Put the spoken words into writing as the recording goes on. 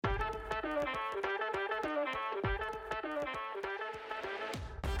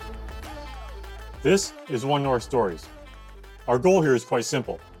This is One North Stories. Our goal here is quite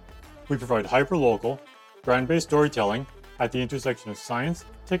simple. We provide hyper-local, brand-based storytelling at the intersection of science,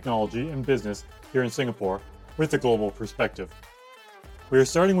 technology, and business here in Singapore with a global perspective. We are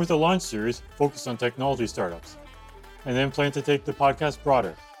starting with a launch series focused on technology startups, and then plan to take the podcast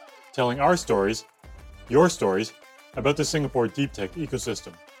broader, telling our stories, your stories, about the Singapore DeepTech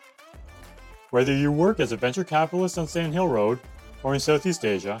ecosystem. Whether you work as a venture capitalist on Sand Hill Road or in Southeast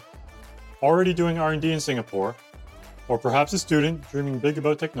Asia, already doing R&D in Singapore, or perhaps a student dreaming big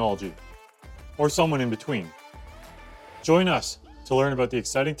about technology, or someone in between. Join us to learn about the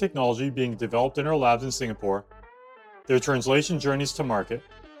exciting technology being developed in our labs in Singapore, their translation journeys to market,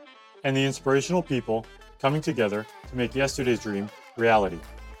 and the inspirational people coming together to make yesterday's dream reality.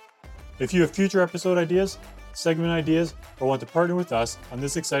 If you have future episode ideas, segment ideas, or want to partner with us on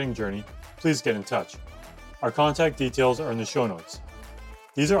this exciting journey, please get in touch. Our contact details are in the show notes.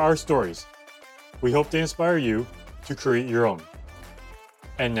 These are our stories. We hope they inspire you to create your own.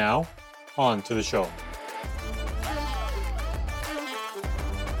 And now, on to the show.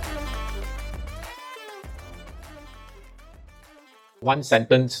 One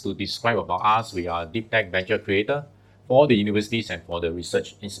sentence to describe about us: we are a DeepTech venture creator for the universities and for the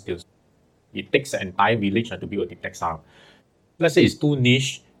research institutes. It takes an entire village to build a DeepTech startup. Let's say it's too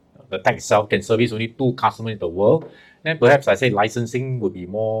niche, the tech itself can service only 2 customers in the world, then perhaps I say licensing would be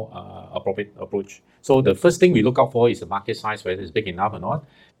more appropriate approach. So the first thing we look out for is the market size, whether it's big enough or not.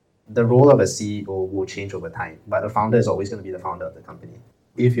 The role of a CEO will change over time, but the founder is always going to be the founder of the company.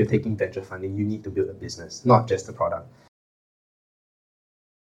 If you're taking venture funding, you need to build a business, not just a product.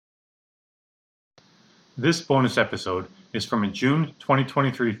 This bonus episode is from a June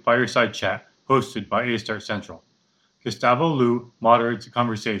 2023 Fireside chat hosted by A-Start Central. Gustavo Liu moderates a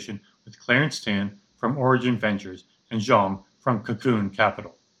conversation with Clarence Tan from Origin Ventures and Jean from Cocoon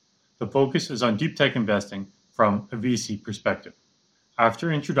Capital. The focus is on deep tech investing from a VC perspective.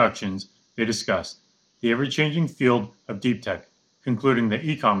 After introductions, they discuss the ever-changing field of deep tech, concluding that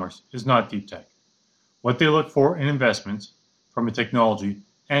e-commerce is not deep tech, what they look for in investments from a technology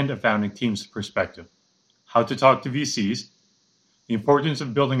and a founding team's perspective, how to talk to VCs, the importance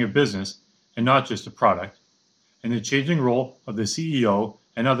of building a business and not just a product, and the changing role of the CEO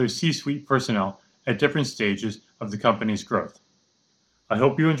and other C-suite personnel at different stages of the company's growth. I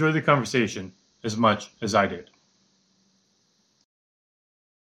hope you enjoy the conversation as much as I did.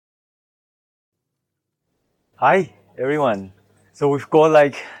 Hi, everyone. So we've got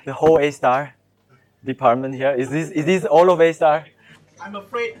like the whole A-Star department here. Is this all of A-Star? I'm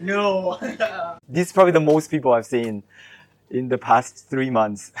afraid no. This is probably the most people I've seen in the past 3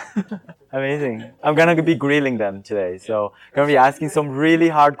 months. Amazing. I'm going to be grilling them today. So I'm going to be asking some really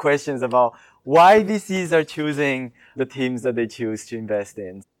hard questions about why VCs are choosing the teams that they choose to invest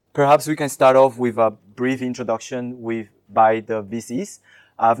in. Perhaps we can start off with a brief introduction by the VCs.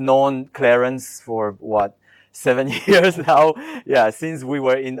 I've known Clarence for 7 years now. Yeah, since we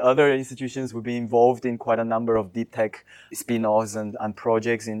were in other institutions, we've been involved in quite a number of deep tech spin-offs and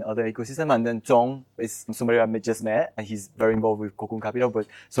projects in other ecosystems. And then Zhong is somebody I just met, and he's very involved with Cocoon Capital.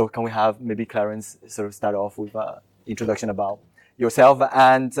 So can we have maybe Clarence sort of start off with an introduction about yourself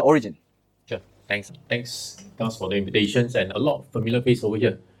and Origin? Sure. Thanks for the invitations, and a lot of familiar face over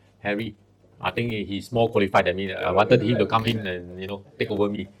here. Harry, I think he's more qualified than me. I wanted him to come in and take over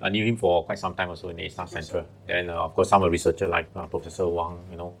me. I knew him for quite some time also in A-Star Central. And of course, I'm a researcher like Professor Wang.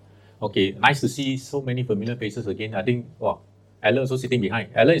 Okay, nice to see so many familiar faces again. I think Alan also sitting behind.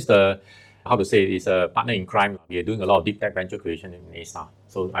 Alan is is a partner in crime. We are doing a lot of deep tech venture creation in A-Star.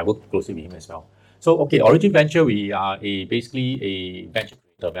 So I work closely with him as well. So Origin Venture, we are basically a venture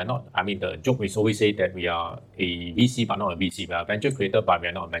creator. We're not. The joke is always say that we are a VC but not a VC. We are a venture creator but we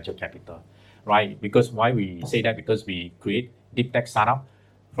are not a venture capital. Right? Because why we say that? Because we create deep tech startup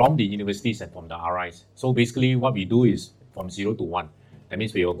from the universities and from the RIs. So basically what we do is from 0 to 1. That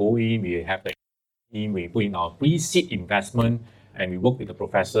means we will go in, we have the team, we put in our pre-seed investment, and we work with the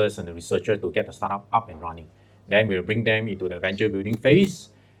professors and the researchers to get the startup up and running. Then we'll bring them into the venture building phase,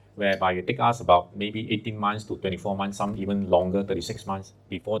 whereby it takes us about maybe 18 months to 24 months, some even longer, 36 months,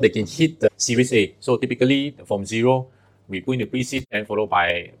 before they can hit the Series A. So typically from 0, we put in the pre-seed and followed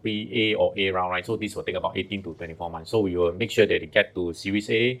by pre-A or A round, right? So this will take about 18 to 24 months. So we will make sure that they get to Series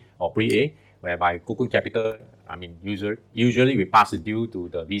A or pre-A, whereby Cocoon Capital, usually we pass the deal to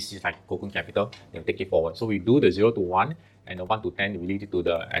the VCs like Cocoon Capital, they'll take it forward. So we do the 0 to 1 and the 1 to 10, we lead it to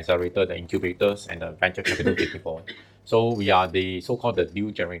the accelerator, the incubators, and the venture capital take it forward. So we are the so-called the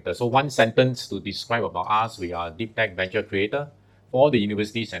deal generator. So one sentence to describe about us: we are a deep tech venture creator for the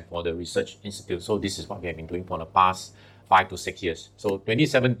universities and for the research institutes. So this is what we have been doing for the past 5 to 6 years. So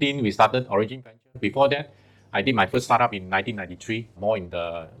 2017, we started Origin Venture. Before that, I did my first startup in 1993, more in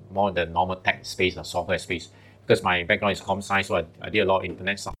the normal tech space, the software space. Because my background is comp science, so I did a lot of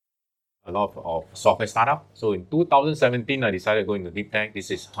internet stuff, a lot of software startup. So in 2017, I decided to go into DeepTech.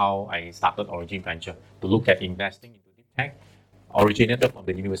 This is how I started Origin Venture, to look at investing into DeepTech, originated from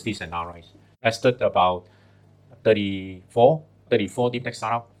the universities and RIs. Tested about 34 DeepTech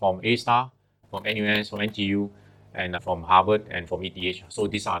startup from A-Star, from NUS, from NTU, and from Harvard and from ETH. So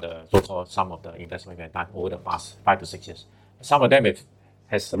these are the so-called some of the investment we have done over the past 5 to 6 years. Some of them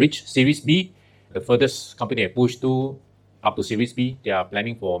has reached Series B. The furthest company I pushed to up to Series B, they are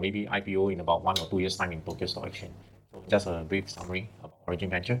planning for maybe IPO in about 1 or 2 years' time in Tokyo Stock Exchange. So just a brief summary about Origin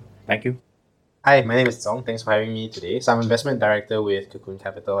Venture. Thank you. Hi, my name is Zong. Thanks for having me today. So I'm investment director with Cocoon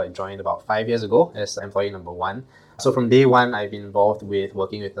Capital. I joined about 5 years ago as employee number 1. So from day one, I've been involved with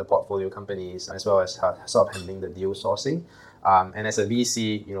working with the portfolio companies as well as sort of handling the deal sourcing. And as a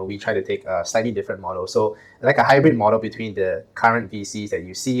VC, we try to take a slightly different model. So like a hybrid model between the current VCs that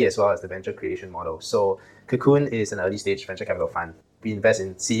you see as well as the venture creation model. So Cocoon is an early stage venture capital fund. We invest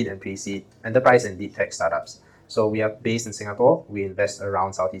in seed and pre-seed, enterprise and deep tech startups. So we are based in Singapore. We invest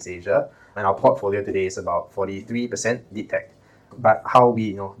around Southeast Asia. And our portfolio today is about 43% deep tech. But how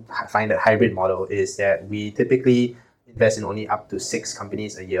we find that hybrid model is that we typically invest in only up to 6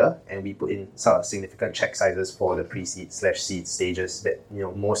 companies a year, and we put in sort of significant check sizes for the pre-seed/seed stages that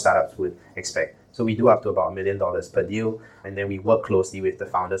most startups would expect. So we do up to about $1 million per deal, and then we work closely with the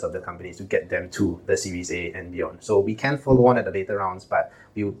founders of the companies to get them to the Series A and beyond. So we can follow on at the later rounds, but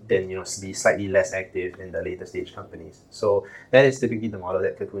we would then be slightly less active in the later stage companies. So that is typically the model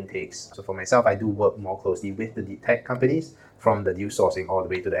that Cocoon takes. So for myself, I do work more closely with the deep tech companies, from the deal sourcing all the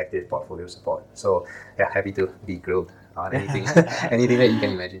way to the active portfolio support. So yeah, happy to be grilled on anything that you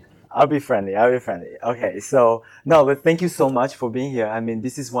can imagine. I'll be friendly. Okay, so no, but thank you so much for being here. I mean,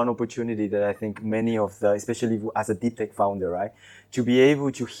 this is one opportunity that I think many of the, especially as a deep tech founder, right, to be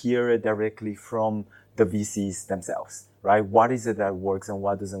able to hear it directly from the VCs themselves, right? What is it that works and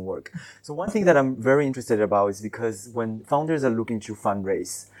what doesn't work? So one thing that I'm very interested about is because when founders are looking to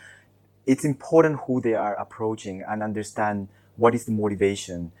fundraise, it's important who they are approaching and understand what is the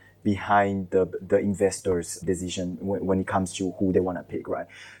motivation behind the investor's decision when it comes to who they want to pick, right?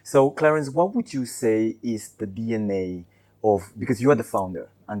 So Clarence, what would you say is the DNA of, because you are the founder,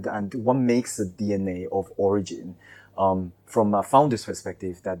 and what makes the DNA of Origin from a founder's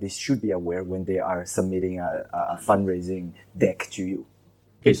perspective that they should be aware when they are submitting a fundraising deck to you?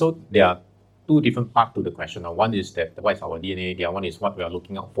 Okay, so there are 2 different parts to the question. Now, one is that what is our DNA? The other one is what we are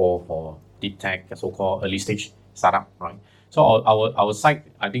looking out for deep tech, so-called early stage startup, right? So our side,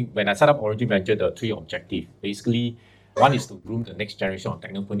 I think when I set up Origin Venture, there are 3 objectives. Basically, one is to groom the next generation of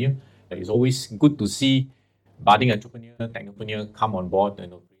technopreneur. It's always good to see budding technopreneur come on board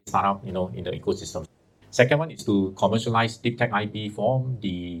and start up, in the ecosystem. Second one is to commercialize deep tech IP from the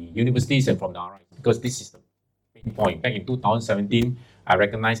universities and from the RIs, because this is the main point. Back in 2017, I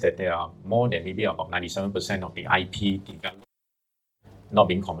recognized that there are more than maybe about 97% of the IP development not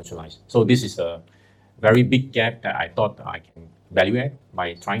being commercialized. So this is a very big gap that I thought I can value add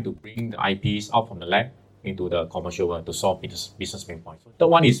by trying to bring the IPs out from the lab into the commercial world to solve business pain points. So the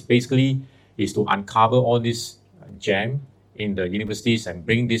one is basically to uncover all this gem in the universities and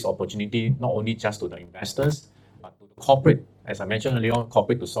bring this opportunity not only just to the investors, but to the corporate, as I mentioned earlier on,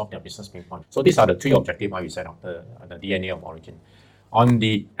 corporate to solve their business pain points. So these are the 3 objectives why we set up the DNA of Origin. On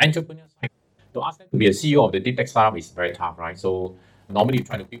the entrepreneur side, to ask them to be a CEO of the deep tech startup is very tough, right? So normally you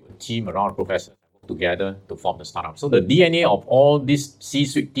try to build a team around professors together to form the startup. So the DNA of all this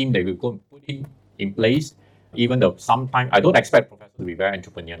C-suite team that we're going to put in place, even sometimes I don't expect professors to be very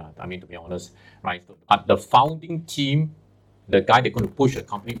entrepreneurial, to be honest, right? But the founding team, the guy that's going to push the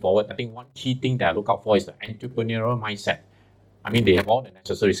company forward, I think one key thing that I look out for is the entrepreneurial mindset. They have all the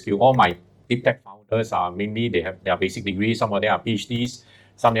necessary skills. All my deep tech founders are mainly, they have their basic degrees, some of them are PhDs,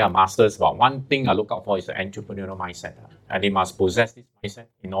 some of them are masters. But one thing I look out for is the entrepreneurial mindset. And they must possess this mindset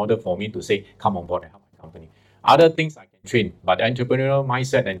in order for me to say, come on board and help my company. Other things I can train, but the entrepreneurial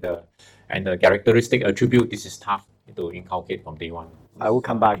mindset and the characteristic attribute, this is tough to inculcate from day one. I will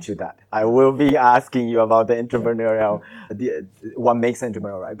come back to that. I will be asking you about the entrepreneurial, what makes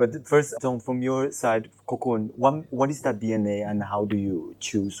entrepreneurial, right? But first, from your side, Cocoon, what is that DNA and how do you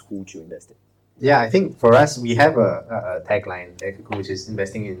choose who to invest in? Yeah, I think for us, we have a tagline, which is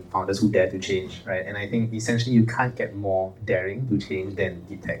investing in founders who dare to change, right? And I think essentially you can't get more daring to change than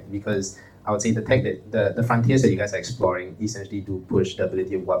deep tech, because I would say the tech that the frontiers that you guys are exploring essentially do push the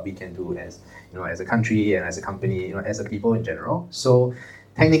ability of what we can do as a country and as a company, as a people in general. So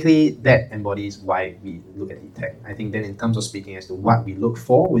technically that embodies why we look at DeepTech. I think then in terms of speaking as to what we look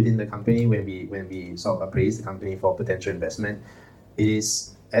for within the company when we sort of appraise the company for potential investment, it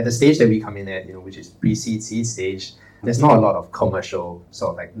is at the stage that we come in at, which is pre-seed, seed stage. There's not a lot of commercial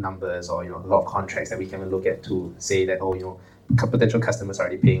sort of like numbers or a lot of contracts that we can look at to say that potential customers are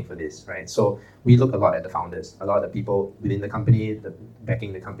already paying for this, right? So we look a lot at the founders, a lot of the people within the company,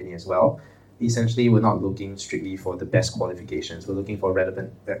 backing the company as well. Essentially, we're not looking strictly for the best qualifications. We're looking for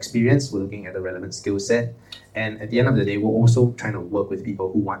relevant experience. We're looking at the relevant skill set. And at the end of the day, we're also trying to work with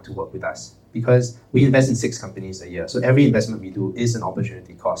people who want to work with us, because we invest in 6 companies a year. So every investment we do is an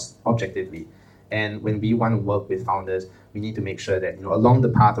opportunity cost, objectively. And when we want to work with founders, we need to make sure that along the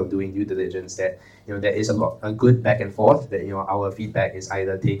path of doing due diligence, that there is a good back and forth, that our feedback is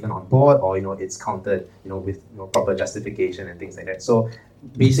either taken on board or it's countered with proper justification and things like that. So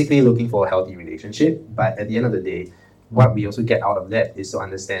basically looking for a healthy relationship. But at the end of the day, what we also get out of that is to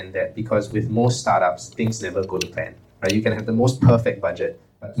understand that, because with most startups, things never go to plan, right? You can have the most perfect budget,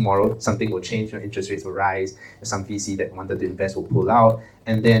 but tomorrow something will change, interest rates will rise, some VC that wanted to invest will pull out,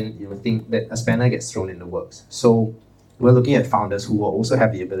 and then think that a spanner gets thrown in the works. So we're looking at founders who will also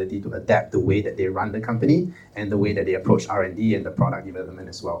have the ability to adapt the way that they run the company and the way that they approach R&D and the product development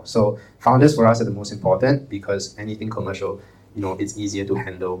as well. So founders for us are the most important, because anything commercial, it's easier to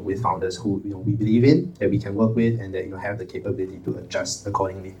handle with founders who we believe in, that we can work with, and that have the capability to adjust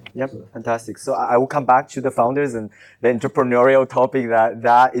accordingly. Yep, fantastic. So I will come back to the founders and the entrepreneurial topic.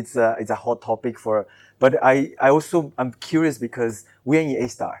 That it's a hot topic for. But I'm curious, because we're in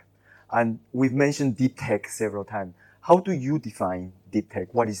A-Star, and we've mentioned DeepTech several times. How do you define DeepTech?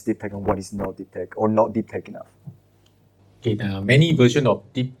 What is DeepTech and what is not DeepTech, or not DeepTech enough? Okay, many versions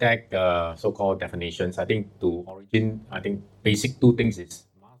of DeepTech so-called definitions. I think to origin, basic 2 things is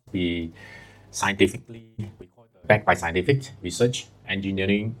must be scientifically, we call it backed by scientific research,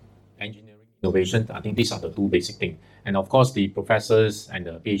 engineering, innovation. I think these are the 2 basic things. And of course, the professors and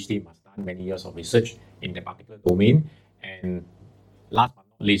the PhD must have done many years of research in the particular domain. And last but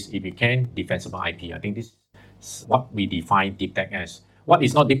not least, if you can, defensible IP. I think this is what we define DeepTech as. What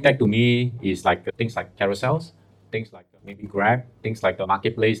is not DeepTech to me is like things like carousels, things like maybe Grab, things like the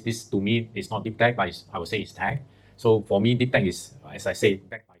marketplace. This to me is not DeepTech, but I would say it's tech. So for me, DeepTech is, as I say,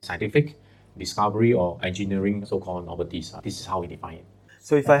 backed by scientific discovery or engineering, so-called novelties. This is how we define it.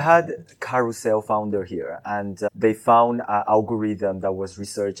 So if I had Carousel founder here, and they found an algorithm that was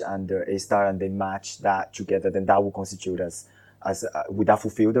researched under A-Star, and they matched that together, then that would constitute as would that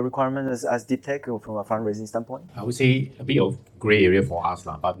fulfill the requirement as DeepTech from a fundraising standpoint? I would say a bit of gray area for us,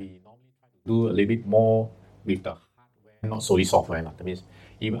 but we normally try to do a little bit more with the hardware, not solely software. That means,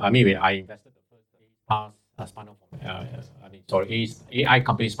 when I invested the first AI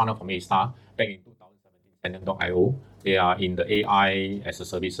company spun out from A-Star back in 2017, Sendon.io. They are in the AI as a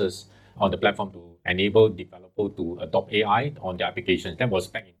services on the platform to enable developers to adopt AI on their applications. That was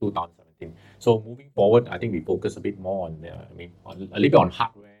back in 2017. So moving forward, I think we focus a bit more on, a little bit on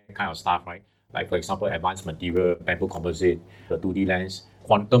hardware kind of stuff, right? Like for example, advanced material, bamboo composite, the 2D lens,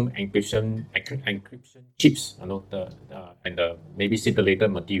 quantum encryption chips, and the maybe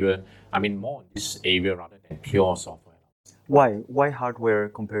scintillator material. More on this area rather than pure software. Why hardware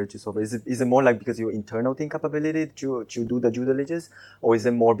compared to software? Is it more like because your internal team capability to do the due diligence, or is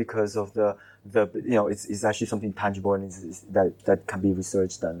it more because of the it's actually something tangible and that can be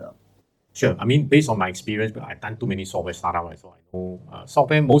researched and Sure. Based on my experience, I've done too many software startups, so I know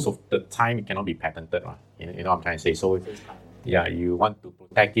software most of the time it cannot be patented. You know what I'm trying to say. So yeah, you want to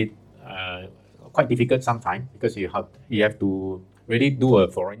protect it. Quite difficult sometimes, because you have to really do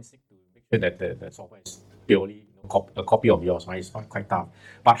a forensic to make sure that the software is purely a copy of yours. Right? It's quite tough.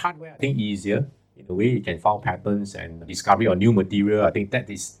 But hardware, I think, easier. In a way, you can file patents and discovery of new material. I think that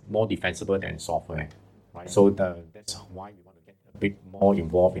is more defensible than software. Right? So that's why we want to get a bit more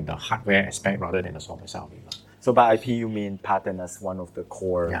involved in the hardware aspect rather than the software side of it. So by IP, you mean patent as one of the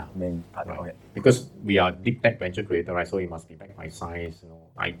core main patent? Right. Okay. Because we are deep tech venture creator, right? So it must be backed by science,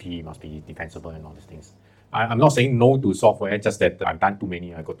 IP must be defensible and all these things. I'm not saying no to software, just that I've done too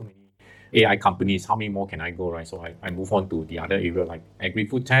many. I got too many AI companies. How many more can I go, right? So I move on to the other area like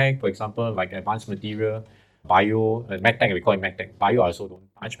agri-food tech, for example, like advanced material, bio, medtech, we call it medtech. Bio I also don't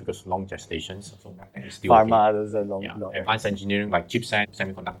touch because long gestations. So medtech is still pharma, okay. There's a long. Advanced engineering like chipset,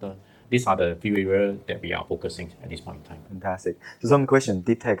 semiconductor. These are the few areas that we are focusing at this point in time. Fantastic. So some question,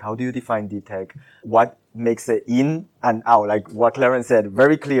 DeepTech, how do you define DeepTech? What makes it in and out? Like what Clarence said,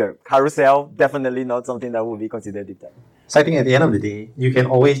 very clear. Carousel, definitely not something that would be considered DeepTech. So I think at the end of the day, you can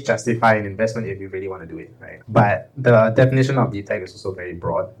always justify an investment if you really want to do it, right? But the definition of DeepTech is also very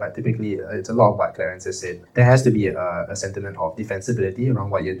broad, but typically it's a lot of what Clarence has said. There has to be a sentiment of defensibility around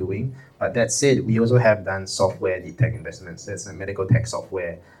what you're doing. But that said, we also have done software DeepTech investments. That's medical tech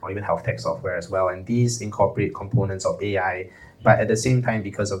software or even health tech software as well. And these incorporate components of AI, but at the same time,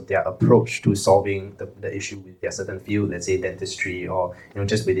 because of their approach to solving the issue with their certain field, let's say dentistry or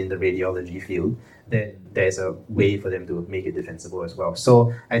just within the radiology field, then there's a way for them to make it defensible as well.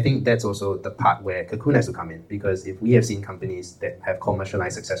 So I think that's also the part where Cocoon has to come in, because if we have seen companies that have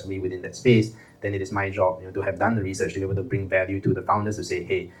commercialized successfully within that space, then it is my job to have done the research to be able to bring value to the founders to say,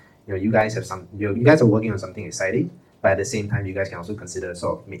 hey, you guys are working on something exciting, but at the same time, you guys can also consider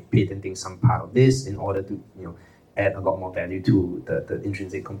sort of patenting some part of this in order to add a lot more value to the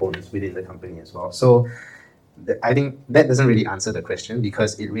intrinsic components within the company as well. So I think that doesn't really answer the question,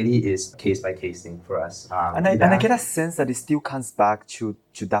 because it really is case by case thing for us. And I get a sense that it still comes back to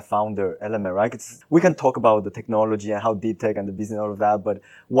that founder element, right? We can talk about the technology and how DeepTech and the business and all of that, but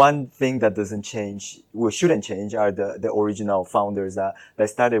one thing that doesn't change, or shouldn't change, are the original founders that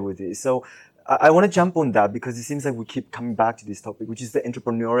started with it. So I want to jump on that, because it seems like we keep coming back to this topic, which is the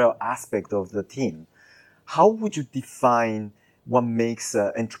entrepreneurial aspect of the team. How would you define what makes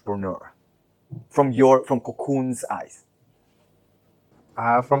an entrepreneur from Cocoon's eyes?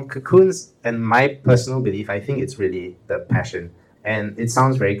 From Cocoon's and my personal belief, I think it's really the passion. And it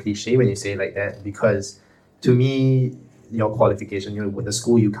sounds very cliche when you say it like that, because to me, your qualification, the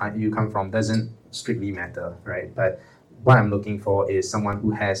school you come from doesn't strictly matter, right? But what I'm looking for is someone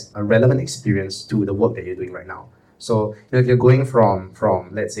who has a relevant experience to the work that you're doing right now. So if you're going from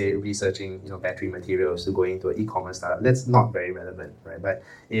let's say researching battery materials to going to an e-commerce startup, that's not very relevant, right? But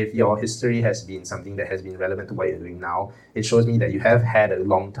if your history has been something that has been relevant to what you're doing now, it shows me that you have had a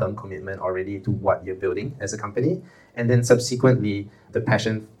long-term commitment already to what you're building as a company, and then subsequently the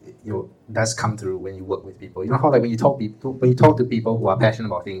passion does come through when you work with people. You know how when you talk to people who are passionate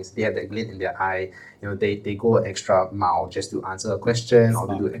about things, they have that glint in their eye. They go an extra mile just to answer a question or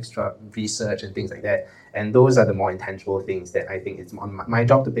to do extra research and things like that. And those are the more intangible things that I think it's on my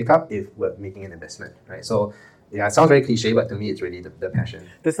job to pick up if we're making an investment, right? So yeah, it sounds very cliche, but to me, it's really the passion.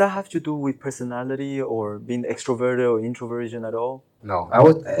 Does that have to do with personality or being extroverted or introversion at all? No,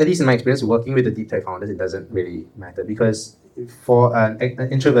 at least in my experience working with the DeepTech founders, it doesn't really matter, because for an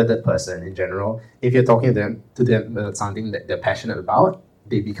introverted person in general, if you're talking to them about something that they're passionate about,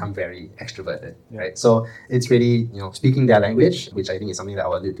 they become very extroverted, right? So it's really speaking their language, which I think is something that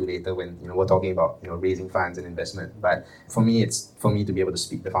I'll allude to later when we're talking about raising funds and investment. But for me, it's for me to be able to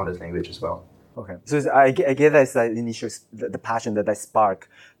speak the founder's language as well. Okay, so I get that's the initial the passion, that spark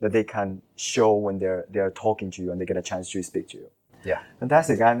that they can show when they're talking to you and they get a chance to speak to you. Yeah,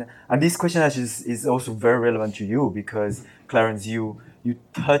 fantastic. And this question is also very relevant to you, because Clarence, you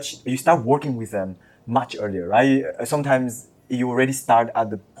start working with them much earlier, right? Sometimes you already start at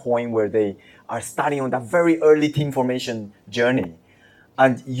the point where they are starting on that very early team formation journey,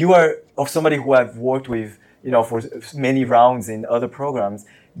 and you are of somebody who I've worked with, for many rounds in other programs.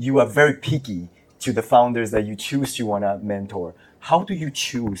 You are very picky to the founders that you choose to want to mentor. How do you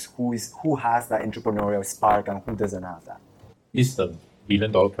choose who has that entrepreneurial spark and who doesn't have that? These are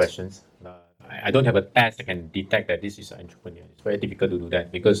billion-dollar questions. I don't have a test that can detect that this is an entrepreneur. It's very difficult to do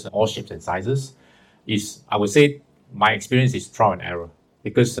that, because all shapes and sizes I would say, my experience is trial and error.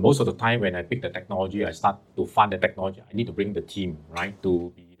 Because most of the time when I pick the technology, I start to fund the technology, I need to bring the team, right,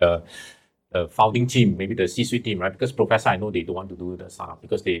 to be the founding team, maybe the C-suite team, right? Because professor, I know they don't want to do the startup,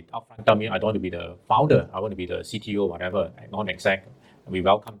 because they upfront tell me I don't want to be the founder, I want to be the CTO, whatever, non-exec. We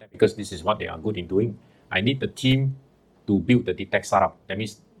welcome that because this is what they are good in doing. I need the team to build the DeepTech startup. That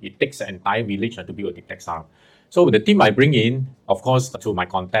means it takes an entire village to build a DeepTech startup. So the team I bring in, of course, through my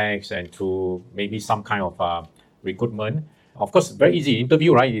contacts and through maybe some kind of recruitment. Of course, very easy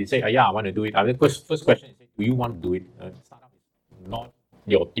interview, right? You say, yeah, I want to do it. First question is, do you want to do it? Startup is not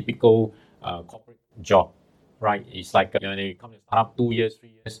your typical corporate job, right? It's like you come to startup 2 years, 3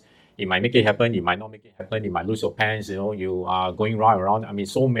 years. It might make it happen. It might not make it happen. You might lose your pants. You are going right around. I mean,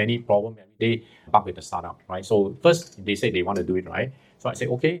 so many problems every day back with the startup, right? So first, they say they want to do it, right? So I say,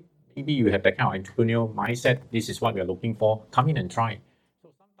 okay, maybe you have that kind of entrepreneurial mindset. This is what we are looking for. Come in and try. So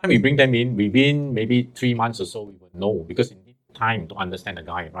sometimes we bring them in within maybe 3 months or so. We will know, because it needs time to understand the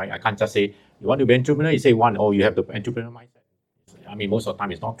guy, right? I can't just say, you want to be an entrepreneur? You say you have the entrepreneur mindset. I mean, most of the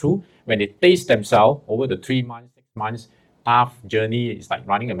time it's not true. When they taste themselves over the 3 months, 6 months, tough journey, it's like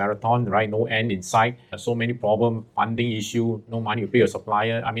running a marathon, right? No end in sight. So many problems, funding issue, no money to pay a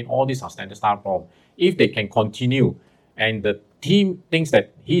supplier. I mean, all these are standard startup problems. If they can continue and the team thinks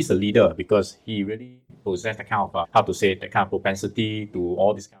that he's a leader because he really possess that kind of, that kind of propensity to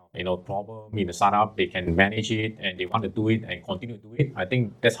all this kind of, problem in the startup. They can manage it and they want to do it and continue to do it. I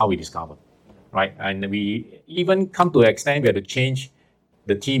think that's how we discover, right? And we even come to an extent we have to change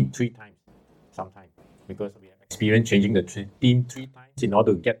the team 3 times sometimes because we have experience changing the team 3 times in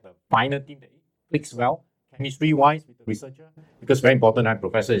order to get the final team that clicks well, chemistry-wise with the researcher. Because very important, right?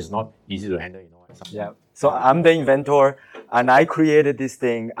 Professor is not easy to handle, Yeah. So I'm the inventor and I created this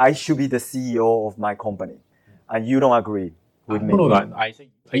thing. I should be the CEO of my company. And you don't agree with me. No. I say,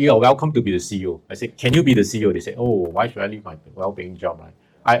 you are welcome to be the CEO. I say, can you be the CEO? They say, oh, why should I leave my well-paying job, right?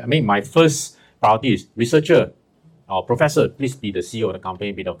 I mean, my first priority is researcher or professor, please be the CEO of the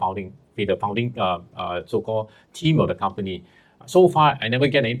company, be the founding so-called team of the company. So far, I never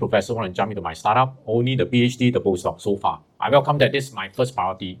get any professor want to jump into my startup, only the PhD, the postdoc so far. I welcome that. This is my first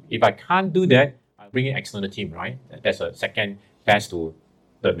priority. If I can't do that, I bring in external team, right? That's a second best to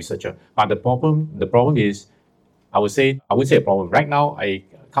the researcher. But the problem is, I would say a problem. Right now, I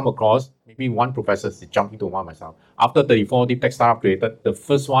come across maybe one professor is jumping to one myself. After 34 DeepTech startup created, the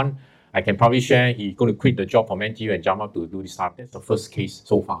first one I can probably share, he's going to quit the job from NTU and jump up to do this startup. That's the first case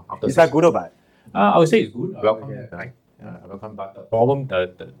so far. Is that good or bad? I would say it's good. I welcome it, right? Welcome. But the problem,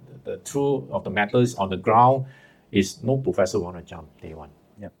 the truth of the matter is on the ground is no professor want to jump day one.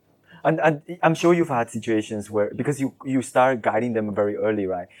 Yeah. And I'm sure you've had situations where, because you start guiding them very early,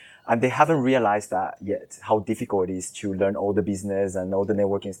 right? And they haven't realized that yet, how difficult it is to learn all the business and all the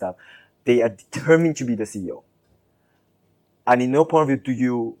networking stuff. They are determined to be the CEO. And in no point of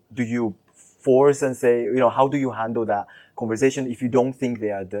view do you force and say, how do you handle that conversation if you don't think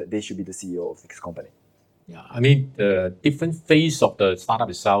they should be the CEO of this company? Yeah, I mean, the different phase of the startup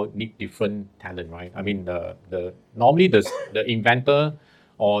itself need different talent, right? I mean, normally the inventor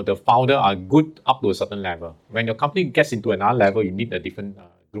or the founder are good up to a certain level. When your company gets into another level, you need a different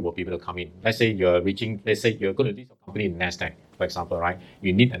group of people to come in. Let's say you're going to list your company in NASDAQ, for example, right?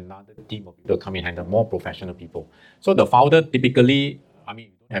 You need another team of people to come in and more professional people. So the founder typically, I mean,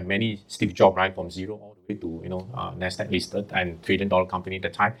 you don't have many Steve Jobs, right? From zero all the way to, NASDAQ listed and $1 trillion company at the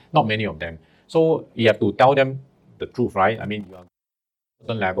time. Not many of them. So you have to tell them the truth, right? I mean, you are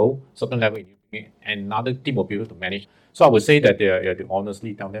certain level, you need another team of people to manage. So I would say that you have to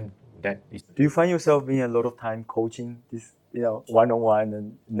honestly tell them that. Do you find yourself being a lot of time coaching this, one-on-one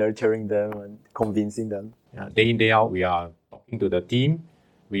and nurturing them and convincing them? Yeah, day in, day out, we are talking to the team.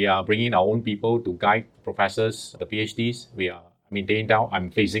 We are bringing our own people to guide professors, the PhDs. Day in, day out,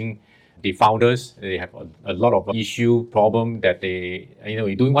 I'm facing the founders. They have a lot of issue, problem that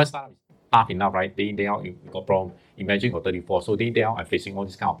you're doing one startup. Tough enough, right? Day in, day out, you got problem. Imagine for 34. So day in, day out, I'm facing all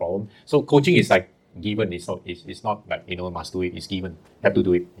this kind of problem. So coaching is like given. It's not like, must do it. It's given. Have to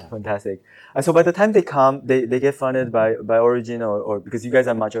do it. Yeah. Fantastic. And so by the time they come, they get funded by Origin or because you guys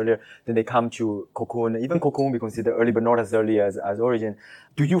are much earlier, then they come to Cocoon. Even Cocoon we consider early, but not as early as Origin.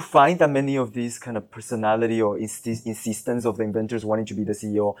 Do you find that many of these kind of personality or insistence of the inventors wanting to be the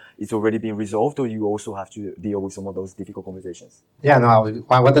CEO is already being resolved, or you also have to deal with some of those difficult conversations? Yeah, no,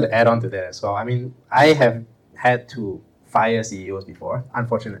 I wanted to add on to that as well. I mean, I have had to fire CEOs before,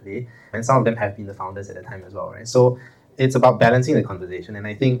 unfortunately, and some of them have been the founders at the time as well, right? So it's about balancing the conversation. And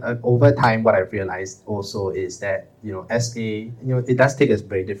I think over time, what I've realized also is that, it does take a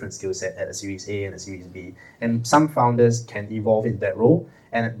very different skill set at a Series A and a Series B. And some founders can evolve in that role,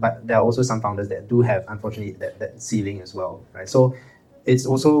 but there are also some founders that do have, unfortunately, that ceiling as well, right? So it's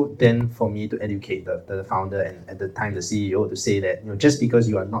also then for me to educate the founder and at the time the CEO to say that, just because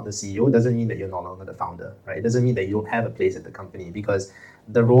you are not the CEO doesn't mean that you're no longer the founder, right? It doesn't mean that you don't have a place at the company, because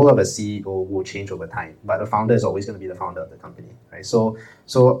the role of a CEO will change over time, but the founder is always going to be the founder of the company, right? So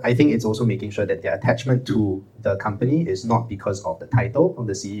I think it's also making sure that their attachment to the company is not because of the title of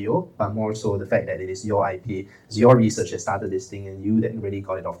the CEO, but more so the fact that it is your IP, it's your research that started this thing and you that really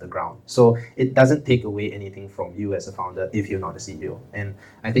got it off the ground. So it doesn't take away anything from you as a founder if you're not the CEO. And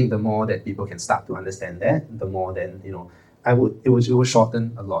I think the more that people can start to understand that, the more then, it will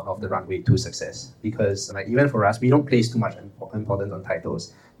shorten a lot of the runway to success, because even for us, we don't place too much importance on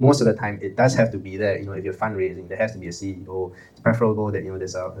titles. Most of the time, it does have to be there. If you're fundraising, there has to be a CEO. It's preferable that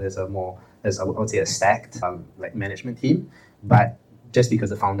there's I would say a stacked management team. But just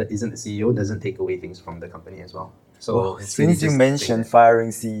because the founder isn't the CEO doesn't take away things from the company as well. So since you mentioned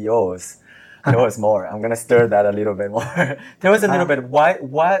firing CEOs, tell us more. I'm gonna stir that a little bit more. Tell us a little bit.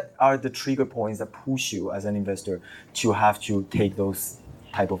 What are the trigger points that push you as an investor to have to take those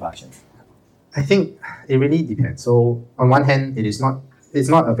type of actions? I think it really depends. So on one hand, it's not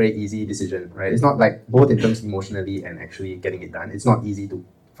a very easy decision, right? It's not like both in terms emotionally and actually getting it done. It's not easy to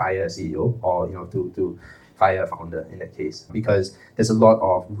fire a CEO or to fire a founder in that case, because there's a lot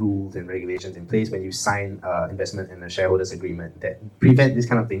of rules and regulations in place when you sign investment and a shareholders agreement that prevent this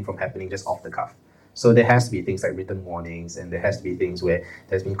kind of thing from happening just off the cuff. So there has to be things like written warnings, and there has to be things where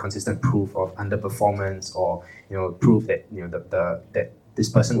there's been consistent proof of underperformance, or proof that that this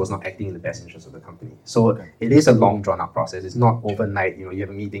person was not acting in the best interest of the company. So it is a long drawn out process. It's not overnight. You have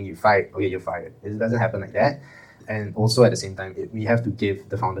a meeting, you fight, okay, you're fired. It doesn't happen like that. And also at the same time, we have to give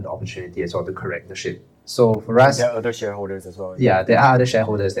the founder the opportunity as well to correct the ship. So for us, there are other shareholders as well. Yeah, there are other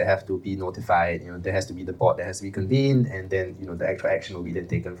shareholders that have to be notified. There has to be the board that has to be convened, and then the actual action will be then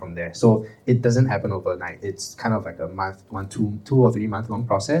taken from there. So it doesn't happen overnight. It's kind of like a month, 2 or 3 month long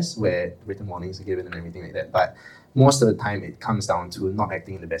process where written warnings are given and everything like that. But most of the time, it comes down to not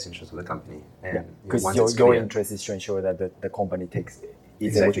acting in the best interest of the company. And because your interest is to ensure that the company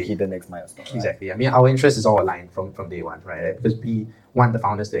is able to hit the next milestone. Right? Exactly. I mean, our interest is all aligned from day one, right? Because we want the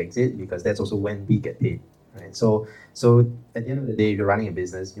founders to exit, because that's also when we get paid, right? So at the end of the day, if you're running a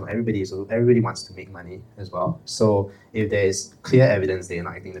business, everybody wants to make money as well. So if there is clear evidence they're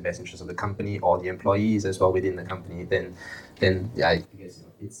not acting in the best interest of the company or the employees as well within the company, then yeah, I guess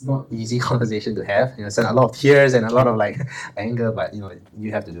it's not easy conversation to have. It's a lot of tears and a lot of anger, but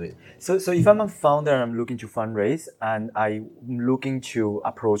you have to do it. So if I'm a founder and I'm looking to fundraise and I'm looking to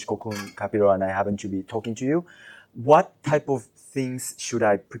approach Cocoon Capital and I happen to be talking to you, what type of things should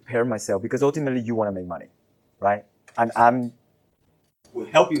I prepare myself? Because ultimately you want to make money, right? And I will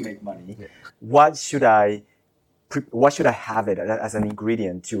help you make money. Yeah. What should I have it as an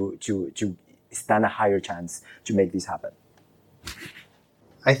ingredient to stand a higher chance to make this happen?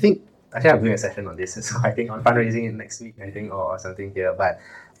 I think I'm doing a session on this, so I think on fundraising next week, I think, or something here. But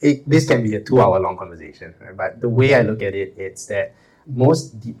this can be a 2-hour long conversation. Right? But the way I look at it, it's that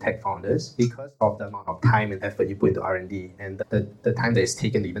most deep tech founders, because of the amount of time and effort you put into R&D and the time that it's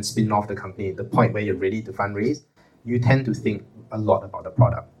taken to even spin off the company, the point where you're ready to fundraise, you tend to think a lot about the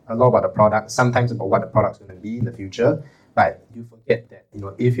product, sometimes about what the product's going to be in the future. But you forget that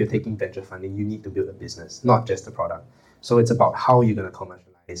if you're taking venture funding, you need to build a business, not just the product. So it's about how you're going to commercialize.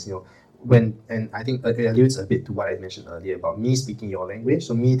 And I think it alludes a bit to what I mentioned earlier about me speaking your language.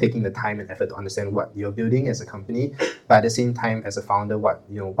 So me taking the time and effort to understand what you're building as a company, but at the same time, as a founder, what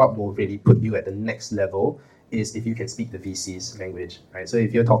will really put you at the next level is if you can speak the VC's language, right? So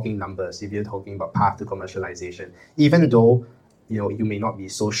if you're talking numbers, if you're talking about path to commercialization, even though you may not be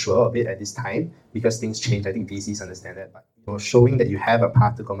so sure of it at this time because things change. I think VCs understand that, but showing that you have a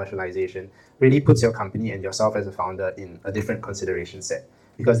path to commercialization really puts your company and yourself as a founder in a different consideration set.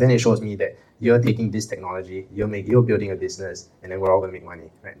 Because then it shows me that you're taking this technology, you're building a business, and then we're all going to make money,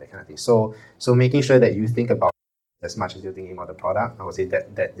 right? That kind of thing. So making sure that you think about as much as you're thinking about the product, I would say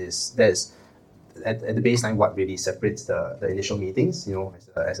that is at the baseline what really separates the initial meetings,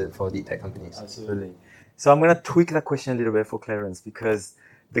 for deep tech companies. Absolutely. So I'm going to tweak that question a little bit for Clarence, because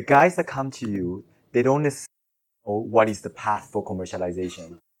the guys that come to you, they don't necessarily know what is the path for commercialization.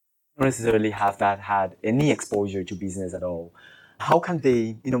 They don't necessarily have had any exposure to business at all. How can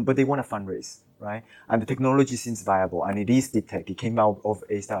they, but they want to fundraise, right? And the technology seems viable, and it is deep tech. It came out of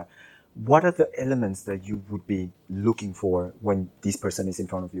A-Star. What are the elements that you would be looking for when this person is in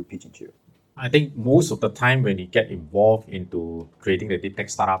front of you pitching to you? I think most of the time when you get involved into creating the deep tech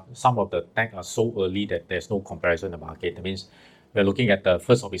startup, some of the tech are so early that there's no comparison in the market. That means we're looking at the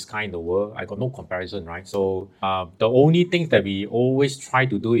first of its kind in the world. I got no comparison, right? So the only thing that we always try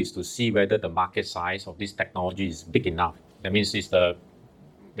to do is to see whether the market size of this technology is big enough. That means it's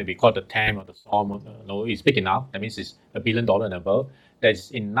we call the TAM or the SOM, it's big enough. That means it's $1 billion and above.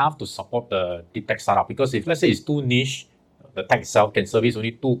 That's enough to support the deep tech startup. Because if let's say it's too niche, the tech itself can service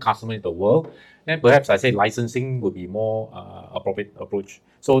only 2 customers in the world, then perhaps I say licensing would be more appropriate approach.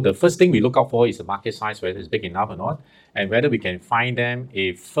 So the first thing we look out for is the market size, whether it's big enough or not, and whether we can find them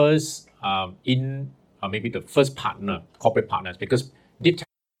a first maybe the first partner, corporate partners, because deep tech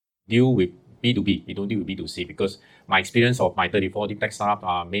deal with B2B, we don't deal with B2C, because my experience of my 34 deep tech startup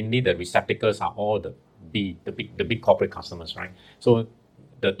are mainly the receptacles are all the big corporate customers, right? So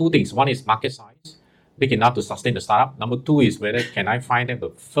the 2 things, one is market size, big enough to sustain the startup. Number 2 is whether can I find them the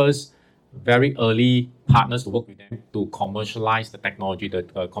first very early partners to work with them to commercialize the technology, the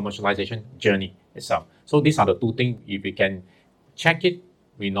commercialization journey itself. So these are the 2 things. If we can check it,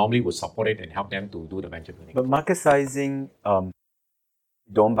 we normally would support it and help them to do the venture building. But market sizing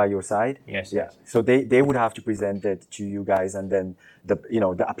done by your side? Yes. Yeah. Yes. So they would have to present it to you guys, and then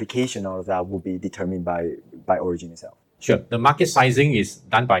the application of that will be determined by Origin itself. Sure. The market sizing is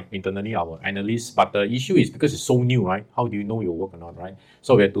done by internally our analysts, but the issue is because it's so new, right? How do you know your work or not, right?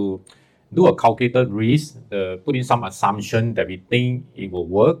 So we have to do a calculated risk, put in some assumption that we think it will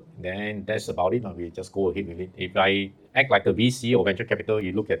work, then that's about it. We just go ahead with it. If I act like a VC or venture capital,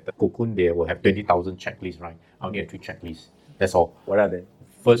 you look at the Cocoon, they will have 20,000 checklists, right? I only have 3 checklists. That's all. What are they?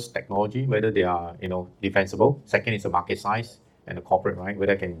 First, technology, whether they are defensible. Second is the market size and the corporate, right?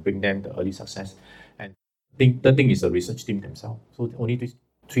 Whether I can bring them the early success. And third thing is the research team themselves. So only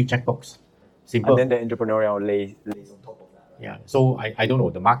 3 checkbox. Simple. And then the entrepreneurial lays on top of that. Right? Yeah. So I don't know.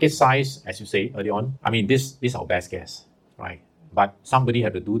 The market size, as you say early on, I mean, this is our best guess, right? But somebody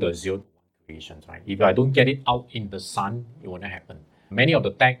have to do the 0 to 1 creations, right? If I don't get it out in the sun, it will not happen. Many of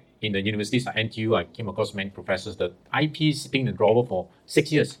the tech in the universities like NTU, I came across many professors, the IP is sitting in the drawer for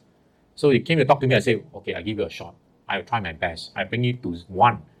 6 years. So they came to talk to me, I say, okay, I'll give you a shot. I'll try my best. I bring it to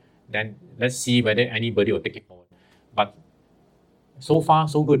 1. Then let's see whether anybody will take it forward. But so far,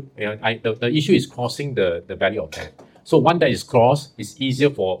 so good. The issue is crossing the value of that. So once that is crossed, it's easier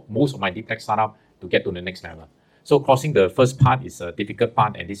for most of my deep tech startup to get to the next level. So crossing the first part is a difficult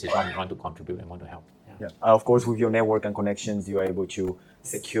part, and this is what we want to contribute and want to help. Yeah. Of course, with your network and connections, you are able to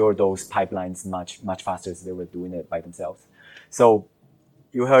secure those pipelines much faster as they were doing it by themselves. So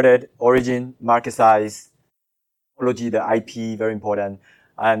you heard it, origin, market size, technology, the IP, very important.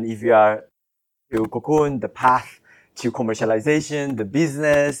 And if you are to Cocoon, the path to commercialization, the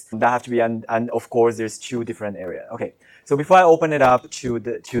business, that have to be, and of course, there's 2 different areas. Okay, so before I open it up to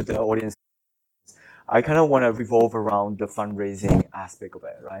the audience, I kind of want to revolve around the fundraising aspect of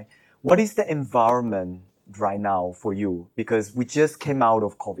it, right? What is the environment right now for you? Because we just came out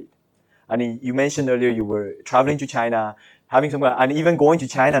of COVID. I mean, you mentioned earlier you were traveling to China, having some, and even going to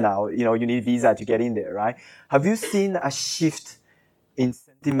China now, you need visa to get in there, right? Have you seen a shift in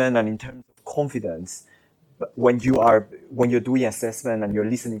sentiment and in terms of confidence when you're doing assessment and you're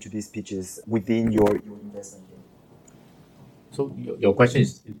listening to these pitches within your investment game? So your question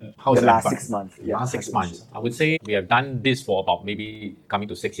is how the last 6 months? Yeah, last 6 months. I would say we have done this for about maybe coming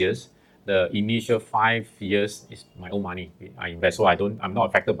to 6 years. The initial 5 years is my own money. I invest, so I'm not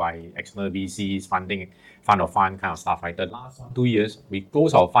affected by external VCs, funding, fund of fund kind of stuff, right? The last 2 years, we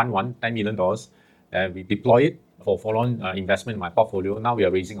closed our fund $10 million. We deploy it for follow-on investment in my portfolio. Now we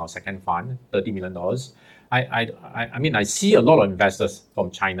are raising our second fund, $30 million. I mean, I see a lot of investors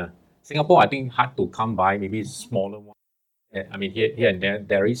from China. Singapore, I think, hard to come by, maybe smaller ones. I mean, here and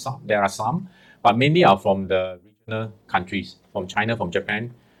there are some, but mainly are from the regional countries, from China, from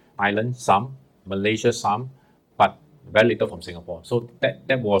Japan, Thailand, some, Malaysia, some, but very little from Singapore. So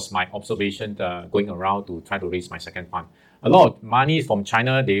that was my observation going around to try to raise my second fund. A lot of money from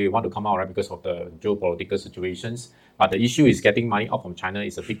China, they want to come out, right, because of the geopolitical situations. But the issue is getting money out from China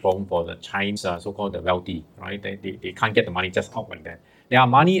is a big problem for the Chinese, so-called the wealthy, right? They can't get the money just out like that. There are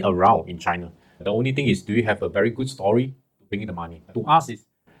money around in China. The only thing is, do you have a very good story to bring in the money? To us,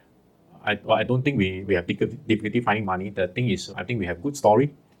 I don't think we have difficulty finding money. The thing is, I think we have good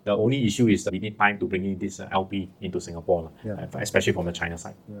story. The only issue is we need time to bring in this LP into Singapore, especially from the China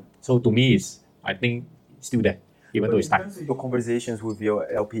side. Yeah. So to me, I think it's still there, even though it's time. In terms of your conversations with your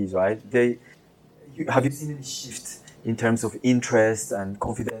LPs, right? Have you seen any shift in terms of interest and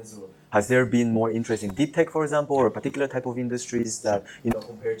confidence? Or has there been more interest in deep tech, for example, or a particular type of industries that,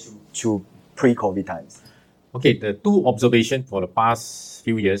 compared to pre-COVID times? Okay, the 2 observations for the past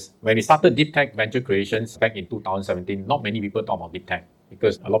few years. When we started deep tech venture creations back in 2017, not many people talk about deep tech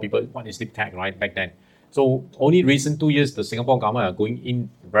because a lot of people, what is deep tech, right, back then? So only recent 2 years, the Singapore government are going in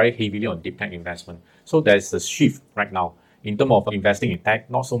very heavily on deep tech investment. So there's a shift right now in terms of investing in tech,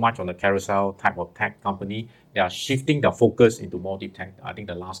 not so much on the carousel type of tech company. They are shifting their focus into more deep tech. I think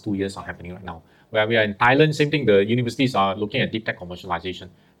the last 2 years are happening right now. Where we are in Thailand, same thing, the universities are looking at deep tech commercialization.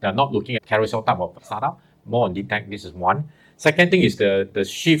 They are not looking at carousel type of startup, more on deep tech. This is one. Second thing is the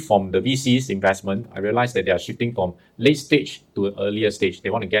shift from the VC's investment. I realized that they are shifting from late stage to an earlier stage. They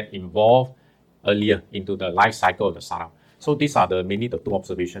want to get involved earlier into the life cycle of the startup. So these are mainly the 2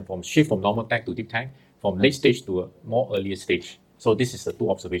 observations, from shift from normal tech to deep tech, from late stage to a more earlier stage. So this is the 2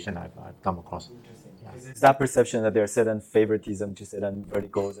 observations I've come across. Is that perception that there are certain favoritism to certain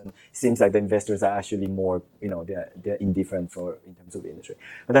verticals, and it seems like the investors are actually more, they're indifferent in terms of the industry.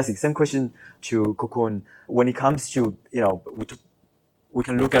 But that's the same question to Cocoon. When it comes to, we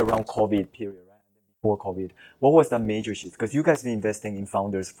can look at around COVID period, right? Before COVID, what was that major shift? Because you guys have been investing in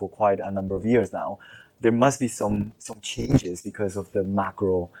founders for quite a number of years now. There must be some changes because of the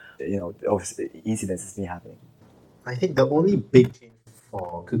macro, of incidents that's been happening. I think the only big change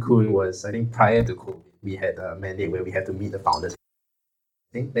for Cocoon was, I think, prior to COVID, we had a mandate where we had to meet the founders.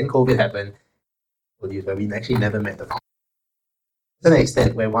 Then COVID happened, where we actually never met the founders. To an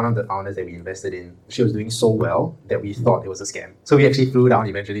extent where one of the founders that we invested in, she was doing so well that we thought it was a scam. So we actually flew down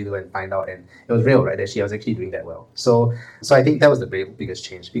eventually to go and find out, and it was real, right? That she was actually doing that well. So I think that was the biggest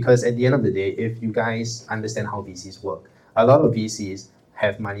change, because at the end of the day, if you guys understand how VCs work, a lot of VCs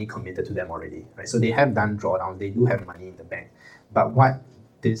have money committed to them already, right? So they have done drawdowns, they do have money in the bank. But what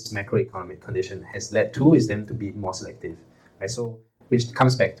this macroeconomic condition has led to is them to be more selective, right? So which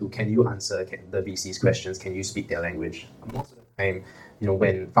comes back to, can you answer the VC's questions? Can you speak their language? Most of the time,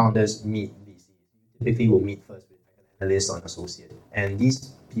 when founders meet VCs, typically will meet first with an analyst or an associate. And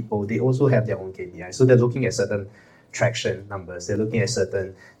these people, they also have their own KPIs. So they're looking at certain traction numbers. They're looking at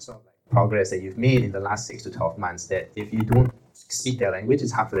certain sort of progress that you've made in the last 6 to 12 months, that if you don't speak their language,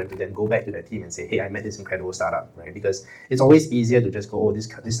 it's hard for them to then go back to their team and say, hey, I met this incredible startup, right? Because it's always easier to just go, oh, this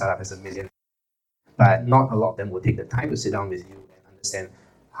startup has $1 million. But not a lot of them will take the time to sit down with you and understand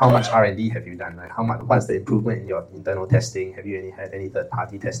how much R&D have you done, like what's the improvement in your internal testing, have you had any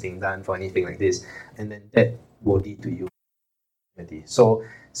third-party testing done for anything like this, and then that will lead to you. So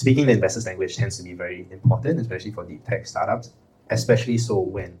speaking the investors' language tends to be very important, especially for deep tech startups, especially so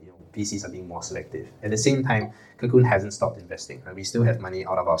when VCs are being more selective. At the same time, Cocoon hasn't stopped investing. We still have money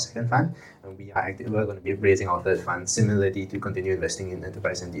out of our second fund, and we're going to be raising our third fund similarly to continue investing in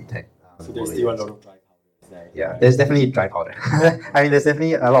enterprise and deep tech. So there's still a lot of dry powder. Yeah, there's definitely dry powder. I mean, there's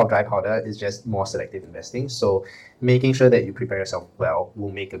definitely a lot of dry powder. It's just more selective investing. So making sure that you prepare yourself well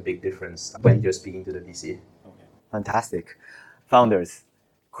will make a big difference when you're speaking to the VC. Okay. Fantastic. Founders,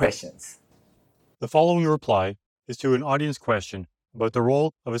 questions? The following reply is to an audience question about the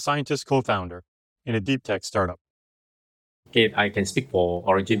role of a scientist co-founder in a deep tech startup. Okay, I can speak for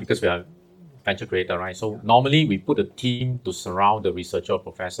Origin because we are venture creator, right? So normally we put a team to surround the researcher or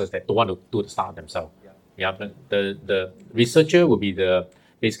professors that don't want to do the startup themselves. Yeah, but the researcher will be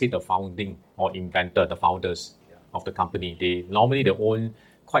basically the founding or inventor, the founders of the company. They own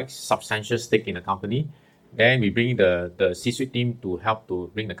quite substantial stake in the company. Then we bring the C-suite team to help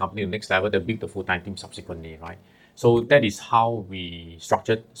to bring the company to the next level. They build the full-time team subsequently, right? So that is how we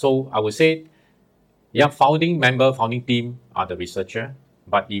structured. So I would say, founding team are the researcher.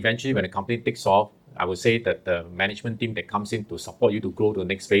 But eventually when the company takes off, I would say that the management team that comes in to support you to grow to the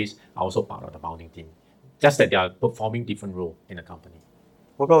next phase are also part of the founding team. Just that they are performing different roles in the company.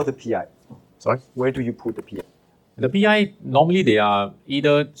 What about the PI? Sorry? Where do you put the PI? The PI, normally they are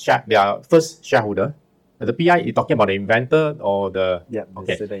either they are first shareholder. The PI, you're talking about the inventor or the... Yeah,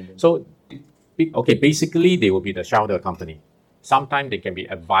 okay. the inventor. So, basically they will be the shareholder of the company. Sometimes they can be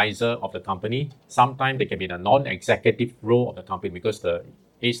advisor of the company. Sometimes they can be the non-executive role of the company, because the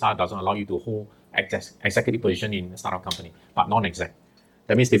A-Star doesn't allow you to hold executive position in a startup company, but non-exec.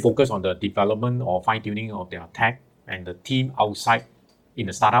 That means they focus on the development or fine-tuning of their tech, and the team outside in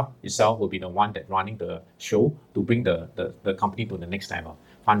the startup itself will be the one that running the show to bring the company to the next level.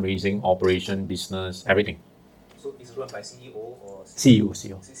 Fundraising, operation, business, everything. So it's run by CEO or CEO.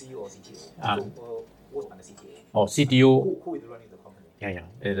 CEO or CTO. So what's on the CTA? Or CTO. Who is running the company?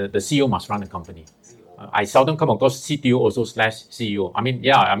 Yeah. The CEO must run the company. I seldom come across CTO also / CEO. I mean,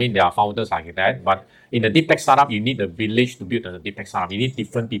 there are founders like that, but in the deep tech startup, you need a village to build a deep tech startup. You need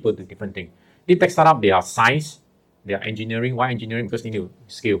different people to do different things. Deep tech startup, they are science, they are engineering. Why engineering? Because they need to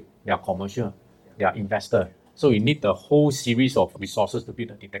scale. They are commercial, they are investor. So you need the whole series of resources to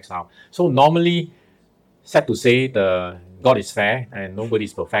build a deep tech startup. So normally, sad to say, God is fair and nobody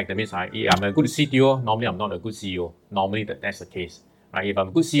is perfect. That means I'm a good CTO. Normally, I'm not a good CEO. Normally, that's the case. Right? If I'm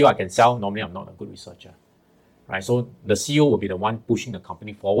a good CEO, I can sell. Normally, I'm not a good researcher. Right? So the CEO will be the one pushing the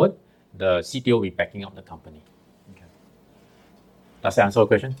company forward. The CTO will be backing up the company. Okay. Does that answer the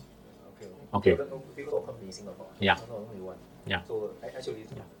question? Okay. People or company in Singapore. Yeah. Not only one. Yeah. So actually,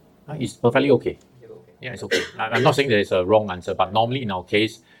 it's perfectly okay. Yeah, it's okay. I'm not saying there's a wrong answer, but normally in our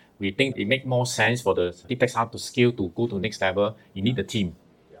case, we think it makes more sense for the deep tech startup to scale to go to the next level. You need the team.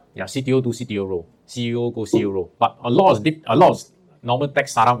 Yeah, CTO do CTO role, CEO go CEO role. But a lot of normal tech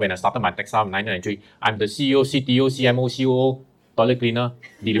startup, when I started my tech startup in 1993, I'm the CEO, CTO, CMO, COO, toilet cleaner,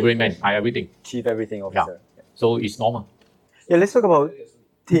 delivery man, everything. Chief everything officer. Yeah. So it's normal. Yeah, let's talk about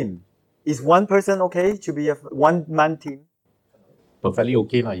team. Is one person okay to be a one-man team? Perfectly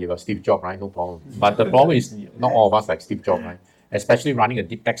okay, you got Steve Jobs, right? No problem. But the problem is not all of us like Steve Jobs, right? Especially running a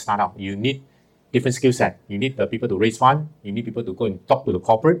deep tech startup, you need different skill set. You need the people to raise funds. You need people to go and talk to the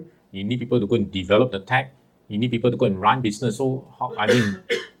corporate. You need people to go and develop the tech. You need people to go and run business. So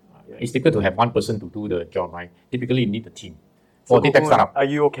it's difficult to have one person to do the job, right? Typically, you need a team. For deep tech startup. Are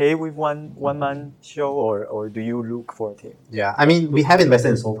you okay with one-man show, or do you look for a team? Yeah, I mean, we have invested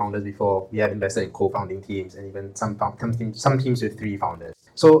in sole founders before. We have invested in co-founding teams, and even some teams with 3 founders.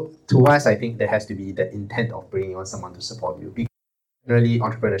 So to us, I think there has to be the intent of bringing on someone to support you. Generally,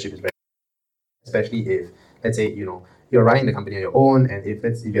 entrepreneurship is very, especially if, let's say, you're running the company on your own, and if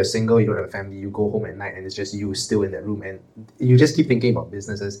you're single, you don't have a family, you go home at night and it's just you still in that room, and you just keep thinking about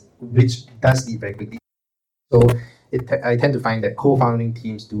businesses, which does lead very quickly. So I tend to find that co-founding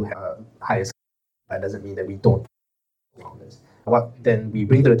teams do have a higher scale. That doesn't mean that we don't founders. What then we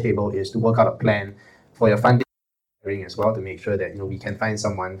bring to the table is to work out a plan for your funding as well, to make sure that we can find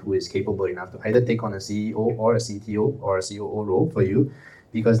someone who is capable enough to either take on a CEO or a CTO or a COO role for you,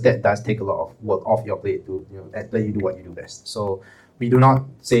 because that does take a lot of work off your plate to let you do what you do best. So we do not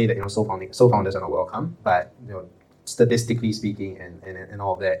say that sole founders are not welcome, but statistically speaking and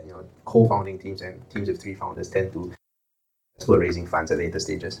all of that, co-founding teams and teams of 3 founders tend to raising funds at later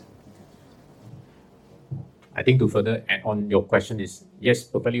stages. I think to further add on your question is, yes,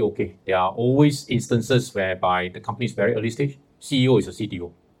 perfectly okay. There are always instances whereby the company is very early stage. CEO is a CTO,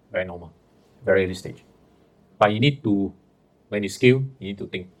 very normal, very early stage. But you need to, when you scale, you need to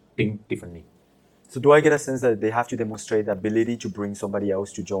think differently. So do I get a sense that they have to demonstrate the ability to bring somebody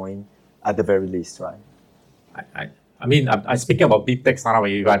else to join at the very least, right? I'm speaking about DeepTech startup.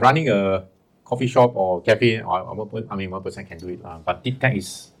 If I'm running a coffee shop or cafe, one person can do it. But DeepTech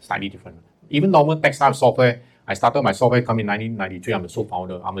is slightly different. Even normal tech startup software, I started my software company in 1993. I'm the sole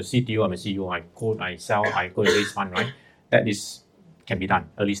founder. I'm a CTO, I'm a CEO. I code, I sell, I go and raise fund, right? That can be done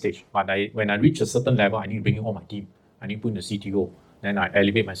early stage. But when I reach a certain level, I need to bring in all my team. I need to put in the CTO. Then I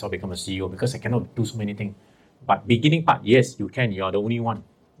elevate myself, become a CEO, because I cannot do so many things. But beginning part, yes, you can. You are the only one.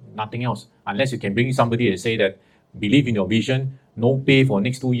 Nothing else. Unless you can bring somebody and say that, believe in your vision, no pay for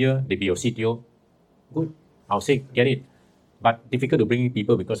next 2 years, they be your CTO. Good. I'll say, get it. But difficult to bring in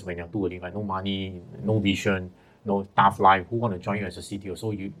people because when you're too early, right? No money, no vision, no tough life. Who want to join you as a CTO? So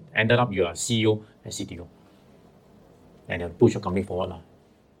you ended up you are CEO and CTO. And then push your company forward.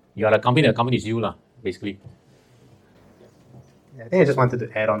 You are the company is you, basically. I think I just wanted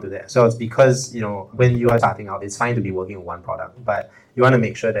to add on to that. So it's because, when you are starting out, it's fine to be working on one product, but you want to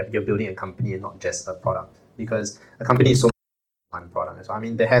make sure that you're building a company and not just a product, because a company is so one product. So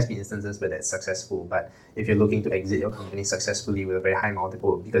there has been instances where that's successful, but if you're looking to exit your company successfully with a very high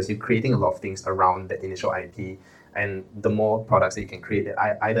multiple, because you're creating a lot of things around the initial IP, and the more products that you can create that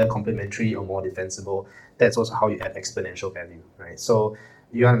are either complementary or more defensible, that's also how you add exponential value, right? So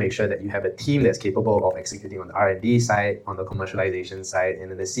you want to make sure that you have a team that's capable of executing on the R&D side, on the commercialization side, and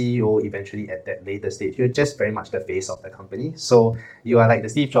then the CEO eventually at that later stage. You're just very much the face of the company. So you are like the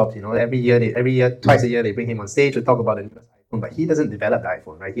Steve Jobs, every year, twice a year, they bring him on stage to talk about the newest iPhone, but he doesn't develop the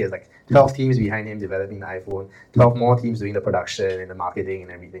iPhone, right? He has like 12 teams behind him developing the iPhone, 12 more teams doing the production and the marketing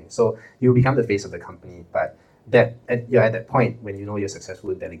and everything. So you become the face of the company, but you're at that point when you're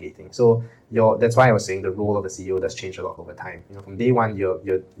successful in delegating. So that's why I was saying the role of the CEO does change a lot over time. From day one, you're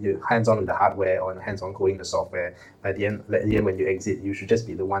hands-on with the hardware or hands-on coding the software. At the end, when you exit, you should just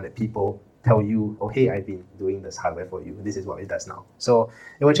be the one that people tell you, oh, hey, I've been doing this hardware for you. This is what it does now. So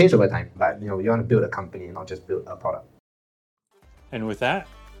it will change over time, but you want to build a company, not just build a product. And with that,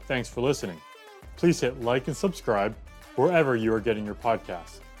 thanks for listening. Please hit like and subscribe wherever you are getting your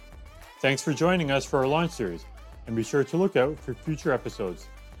podcasts. Thanks for joining us for our launch series, and be sure to look out for future episodes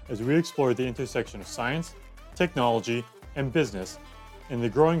as we explore the intersection of science, technology, and business in the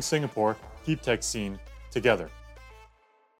growing Singapore DeepTech scene together.